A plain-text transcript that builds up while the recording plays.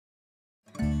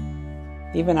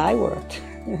Even I worked.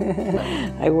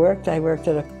 I worked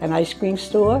at an ice cream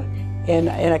store and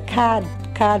a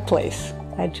card place.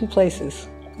 I had 2 places,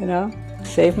 you know.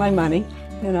 Saved my money,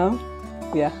 you know.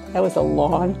 Yeah, that was a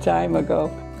long time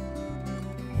ago.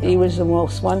 He was the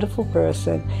most wonderful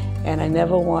person, and I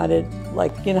never wanted,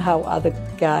 like, you know how other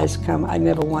guys come, I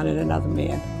never wanted another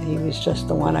man. He was just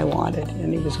the one I wanted,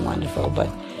 and he was wonderful. But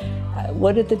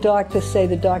what did the doctor say?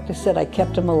 The doctor said I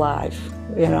kept him alive,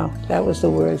 you know. That was the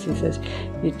words. He says,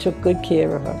 you took good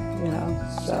care of him, you know.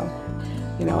 So,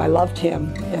 you know, I loved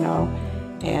him, you know,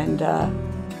 and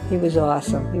he was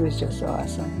awesome. He was just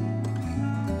awesome.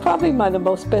 Probably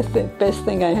the best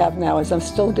thing I have now is I'm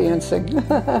still dancing.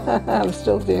 I'm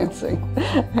still dancing,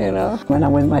 you know. When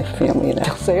I'm with my family, and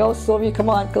I'll say, oh, Sylvia, come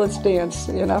on, let's dance,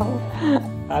 you know.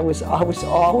 I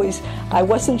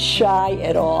wasn't shy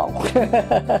at all.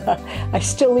 I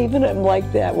still even am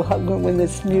like that. When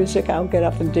there's music, I'll get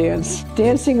up and dance.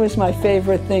 Dancing was my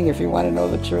favorite thing, if you want to know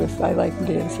the truth. I like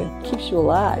dancing. It keeps you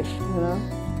alive, you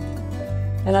know.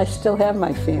 And I still have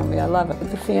my family. I love it.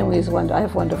 The family is wonderful. I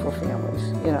have wonderful families,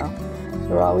 you know.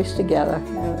 They're always together,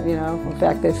 you know. In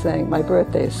fact, they're saying my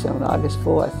birthday is soon, August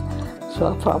 4th, so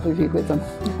I'll probably be with them,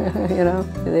 you know.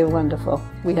 They're wonderful.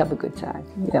 We have a good time.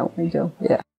 Yeah, we do,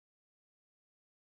 yeah.